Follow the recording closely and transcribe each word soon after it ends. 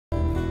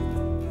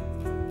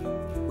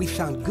we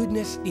found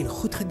goodness in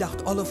goed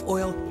gedacht olive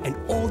oil and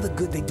all the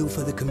good they do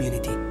for the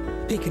community.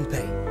 Pick and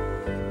Pay,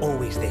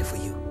 always there for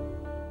you.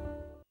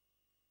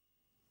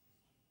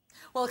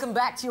 Welcome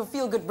back to your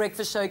Feel Good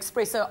Breakfast Show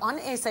Espresso on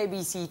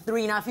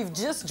SABC3. Now, if you've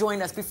just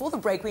joined us, before the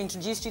break, we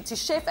introduced you to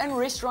chef and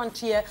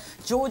restaurateur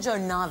Giorgio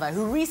Nava,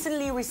 who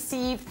recently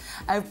received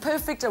a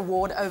perfect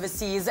award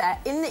overseas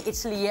in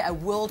Italy,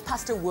 World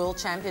Pasta World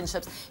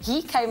Championships.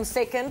 He came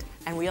second,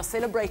 and we are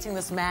celebrating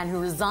this man who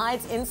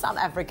resides in South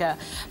Africa,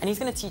 and he's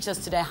going to teach us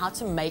today how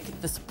to make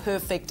this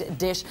perfect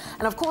dish.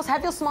 And of course,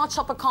 have your Smart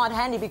Shopper card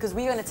handy, because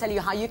we're going to tell you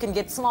how you can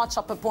get Smart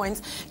Shopper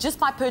points just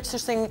by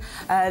purchasing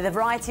the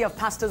variety of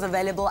pastas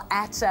available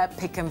at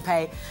Pick and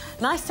Pay.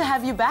 Nice to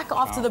have you back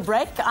after the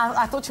break.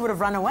 I thought you would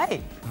have run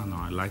away. No,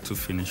 I like to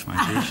finish my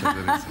dish.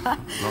 There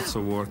is lots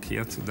of work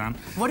here to done.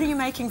 What are you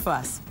making for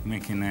us?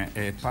 Making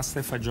a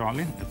pasta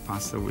fagioli, a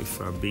pasta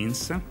with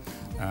beans,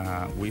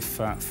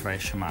 with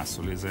fresh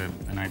mussel. It's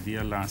an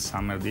ideal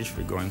summer dish.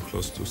 We're going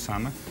close to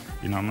summer.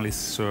 You normally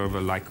serve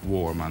like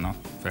warm, not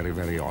very,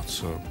 very hot.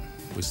 So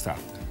we start.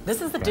 This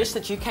is the dish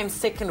that you came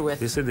second with.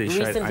 This is the dish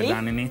recently. I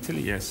done in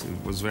Italy. Yes,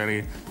 it was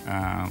very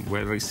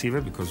well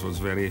received because it was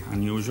very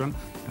unusual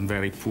and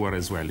very poor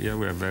as well. Yeah,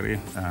 we are very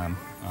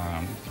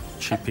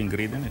cheap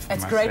ingredient. If it's I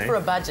must great say. For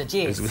a budget,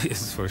 yes.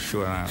 It's for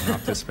sure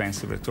not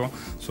expensive at all.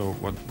 So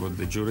what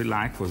the jury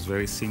liked was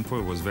very simple.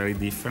 It was very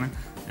different,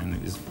 and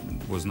it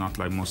was not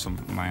like most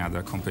of my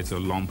other competitors,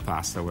 long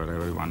pasta, where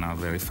everyone are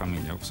very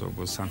familiar. So it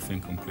was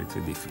something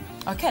completely different.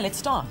 Okay, let's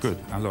start. Good.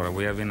 Allora,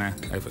 we have in a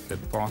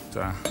pot.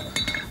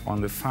 On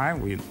the fire,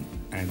 we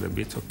add a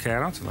bit of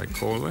carrot,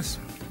 like always.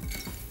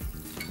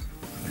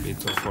 A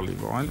bit of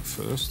olive oil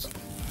first.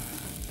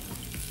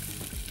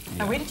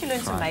 And where did you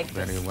learn to make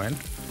this? Very well.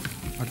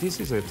 This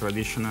is a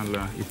traditional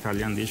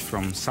Italian dish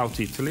from South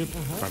Italy,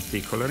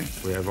 particularly.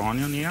 We have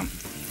onion here.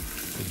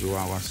 We do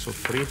our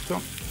soffritto,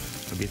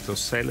 a bit of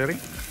celery.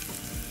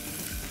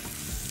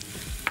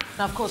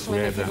 Now, of course,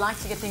 remember, if you'd like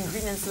to get the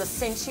ingredients list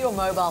sent to your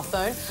mobile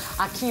phone,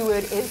 our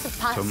keyword is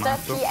pasta,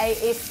 Tomato.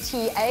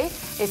 P-A-S-T-A.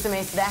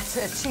 SMS that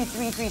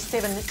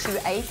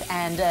 233728,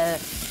 and the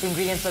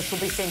ingredients list will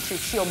be sent to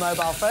your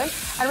mobile phone.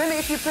 And remember,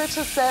 if you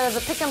purchase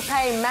the Pick and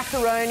Pay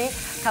macaroni,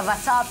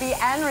 cavatappi,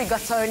 and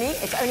rigatoni,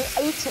 it's only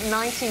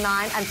 $8.99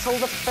 until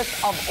the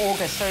 5th of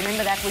August. So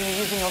remember that when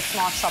you're using your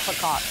Smart Shopper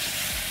card.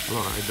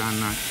 Allora, I've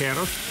done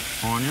carrot,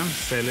 onion,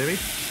 celery,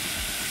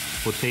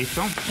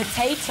 potato.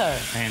 Potato.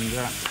 And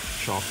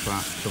chopped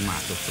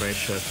tomato,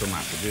 fresh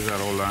tomato. These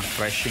are all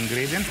fresh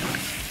ingredients.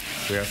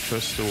 We have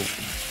first to...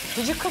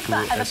 Did you cook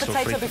the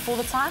potato before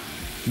the time?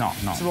 No,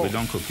 we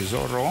don't cook. It's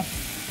all raw.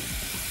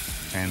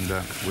 And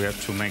we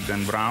have to make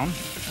them brown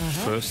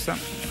first.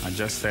 I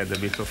just add a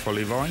bit of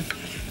olive oil.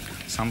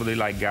 Somebody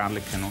like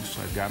garlic can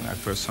also add garlic. I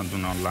personally do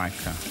not like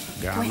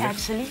garlic. Wait,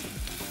 actually?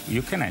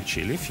 You can add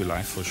chili if you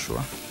like, for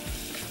sure.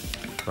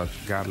 But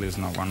garlic is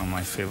not one of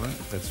my favorites.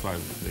 That's why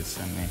they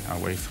send me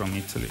away from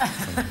Italy.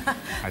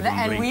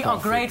 And we are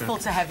grateful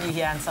to have you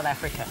here in South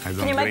Africa.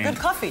 Can you make good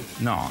coffee?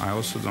 No, I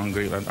also don't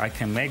drink. I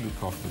can make good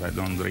coffee, but I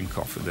don't drink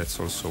coffee. That's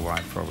also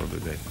why probably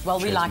they... Well,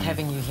 we like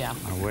having you here.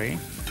 Away.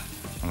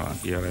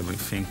 Here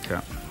everything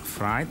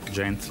fried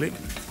gently.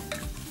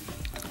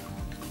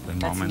 The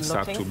moment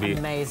start to be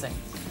amazing.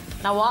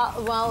 Now,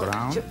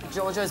 while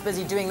Giorgio is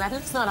busy doing that,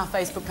 let's know on our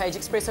Facebook page,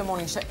 Espresso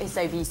Morning Show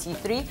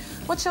SABC3.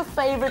 What's your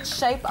favourite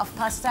shape of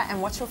pasta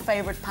and what's your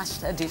favourite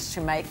pasta dish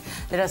to make?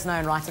 Let us know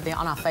and write it there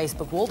on our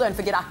Facebook wall. Don't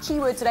forget our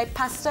keyword today,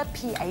 pasta,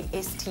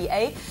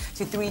 P-A-S-T-A,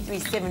 to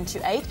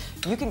 33728.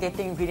 You can get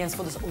the ingredients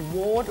for this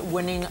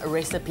award-winning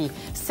recipe.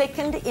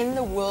 Second in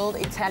the World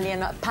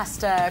Italian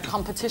Pasta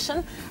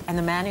Competition. And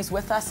the man is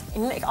with us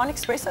on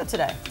Espresso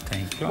today.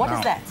 Thank you. What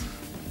is that?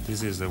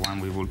 This is the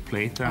one we will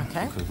plate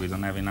because we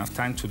don't have enough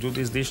time to do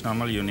this dish.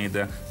 Normally you need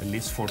at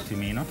least 40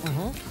 minutes.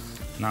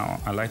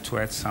 Now I like to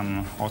add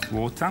some hot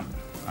water.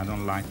 I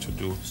don't like to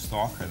do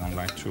stock. I don't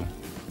like to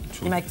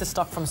you make the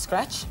stock from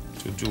scratch?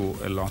 To do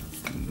a lot.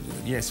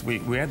 Yes,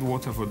 we add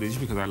water for this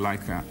because I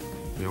like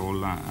the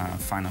whole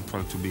final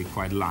product to be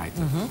quite light.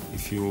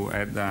 If you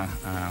add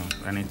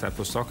any type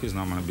of stock, it's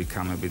normally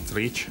become a bit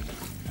rich.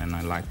 And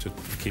I like to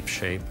keep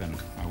shape, and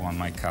I want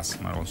my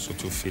customer also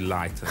to feel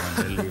lighter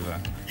when they leave.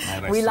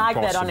 We like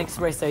that on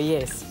Espresso,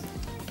 yes.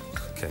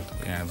 Okay,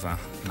 we have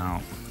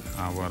now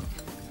our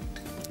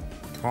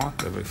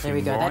pot, everything there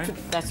we go.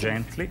 That's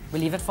gently. We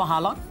leave it for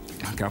how long?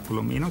 A couple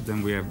of minutes.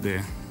 Then we have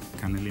the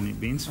cannellini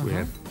beans. We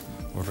have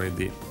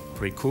already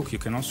pre-cooked. You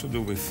can also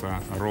do with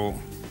raw,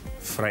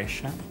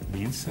 fresh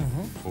beans,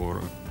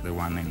 or the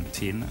one in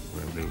tin,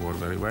 where they work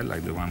very well,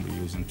 like the one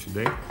we're using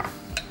today.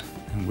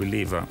 And we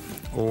leave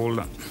all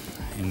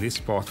in this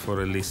pot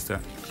for at least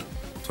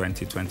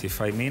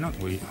 20-25 minutes.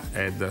 We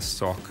add the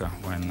stock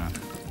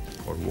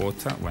or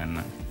water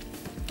when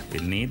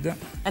it needs.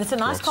 And it's a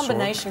nice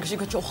combination because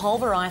you've got your whole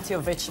variety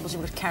of vegetables.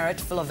 You've got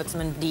carrot full of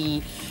vitamin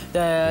D,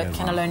 the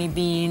cannellini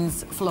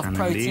beans full of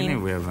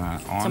protein. We have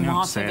onion,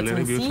 tomato,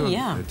 celery, beautiful,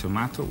 the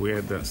tomato.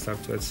 We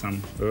start to add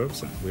some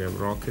herbs. We have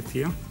rocket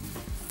here.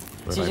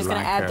 So you're just going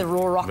to add the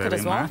raw rocket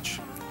as well?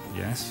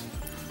 Yes.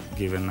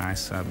 give a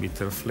nice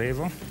bitter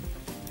flavor.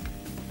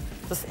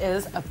 This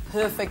is a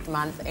perfect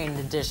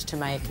month-end dish to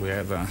make. We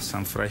have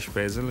some fresh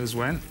basil as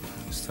well.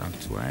 We start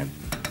to add.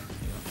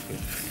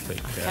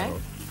 Take care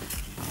of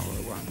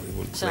our one. We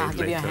will Shall I plate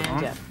give you a later hand?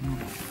 on. Yeah.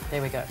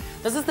 There we go.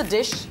 This is the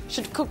dish.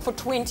 Should cook for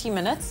 20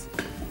 minutes.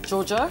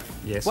 Giorgio?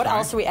 Yes. What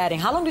else are we adding?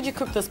 How long did you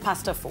cook this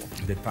pasta for?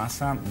 The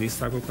pasta, this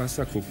type of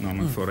pasta, cooked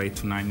normally for 8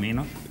 to 9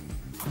 minutes.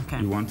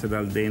 Okay. You want it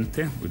al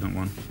dente. We don't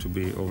want it to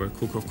be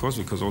overcooked, of course,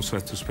 because also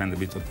have to spend a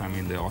bit of time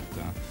in the hot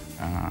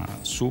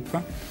soup.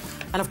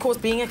 And of course,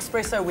 being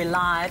espresso, we're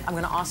live. I'm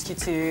going to ask you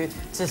to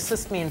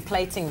assist me in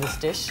plating this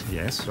dish.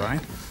 Yes,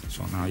 right.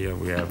 So now here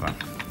we have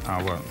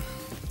our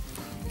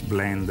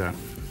blend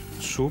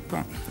soup,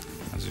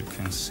 as you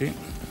can see.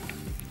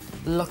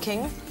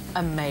 Looking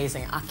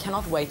amazing. I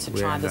cannot wait to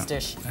try this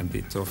dish. A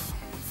bit of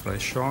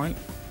fresh oil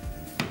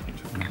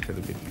to make it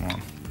a bit more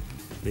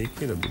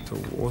liquid, a bit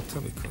of water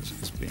because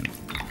it's been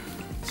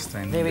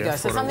standing there. There we go.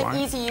 So for something a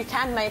while. easy you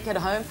can make at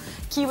home.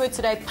 Keyword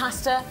today,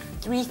 pasta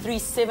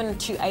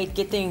 33728.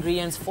 Get the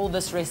ingredients for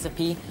this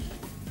recipe.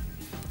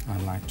 I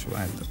like to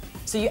add.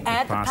 So you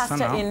add the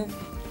pasta in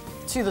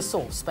to the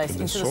sauce,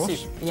 basically, into the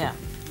soup. Yeah.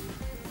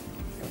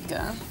 There we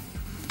go.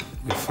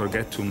 We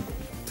forget to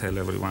tell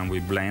everyone we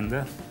blend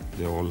the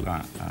whole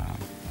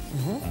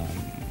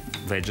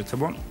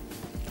vegetable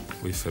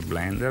with a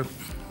blender,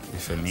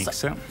 with a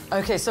mixer.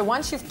 Okay, so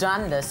once you've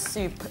done this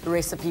soup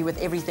recipe with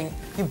everything,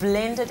 you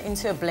blend it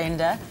into a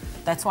blender.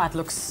 That's why it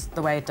looks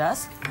the way it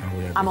does.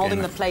 I'm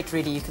holding the plate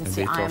ready. You can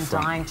see I am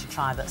dying to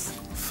try this.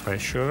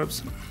 Fresh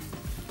herbs.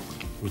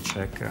 We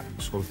check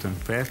salt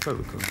and pepper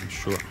because I'm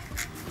sure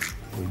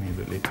we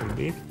need a little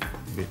bit.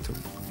 A bit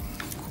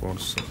of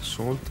course,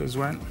 salt as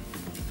well.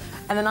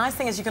 And the nice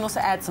thing is you can also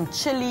add some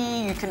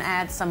chili, you can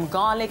add some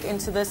garlic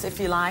into this if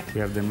you like.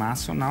 We have the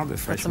mussel now, the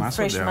fresh some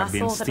mussel. fresh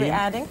mussels that we're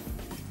adding.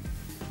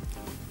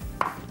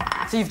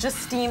 So you've just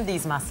steamed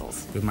these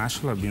mussels. The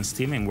mussel have been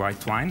steamed in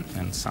white wine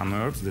and some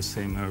herbs, the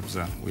same herbs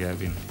we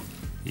have in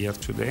here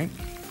today.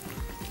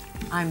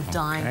 I'm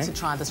dying to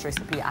try this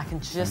recipe. I can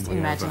just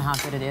imagine how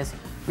good it is.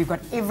 We've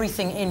got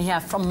everything in here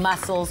from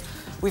mussels.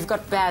 We've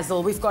got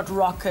basil, we've got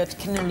rocket,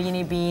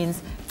 cannellini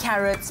beans,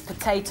 carrots,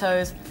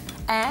 potatoes.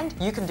 And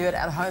you can do it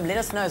at home. Let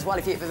us know as well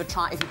if you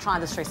try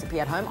this recipe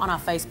at home on our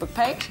Facebook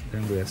page.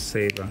 Then we have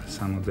saved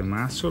some of the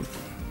mussel,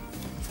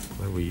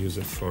 where we use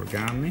it for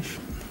garnish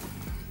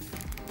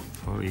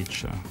for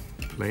each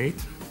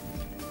plate.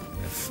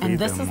 And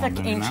this is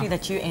the entry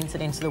that you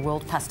entered into the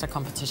World Pasta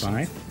Competition.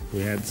 Right.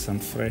 We add some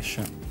fresh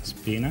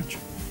spinach,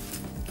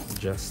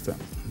 just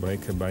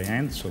break it by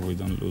hand so we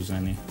don't lose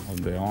any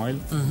of the oil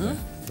of the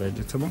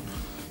vegetable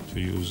to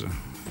use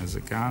as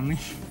a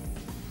garnish.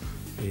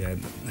 We add,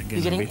 again,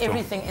 you're getting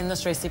everything in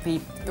this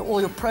recipe, all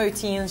your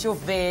proteins, your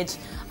veg,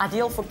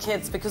 ideal for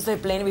kids because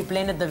we've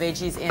blended the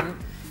veggies in.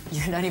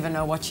 You don't even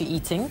know what you're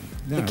eating.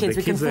 Yeah, the kids,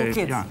 we can fool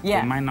kids.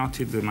 They might not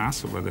eat the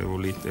mussel, but they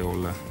will eat the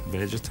whole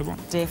vegetable.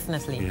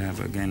 Definitely. We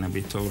have, again, a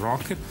bit of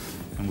rocket,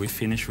 and we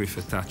finish with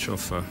a touch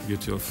of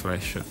beautiful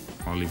fresh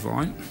olive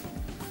oil.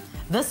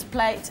 This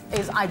plate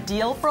is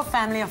ideal for a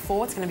family of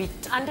 4. It's going to be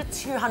under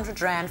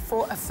 200 Rand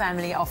for a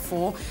family of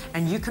 4,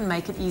 and you can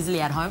make it easily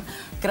at home.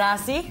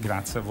 Grazie.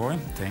 Grazie a voi.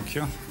 Thank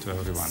you to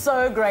everyone.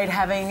 So great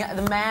having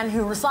the man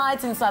who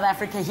resides in South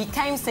Africa. He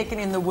came second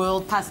in the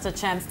World Pasta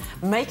Champs,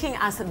 making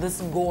us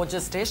this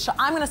gorgeous dish. So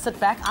I'm going to sit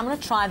back. I'm going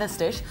to try this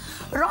dish.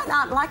 But right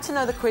now, I'd like to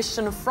know the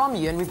question from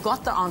you, and we've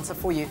got the answer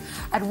for you.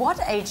 At what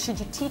age should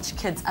you teach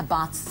kids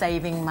about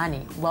saving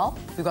money? Well,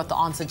 we've got the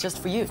answer just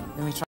for you. Let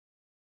me try.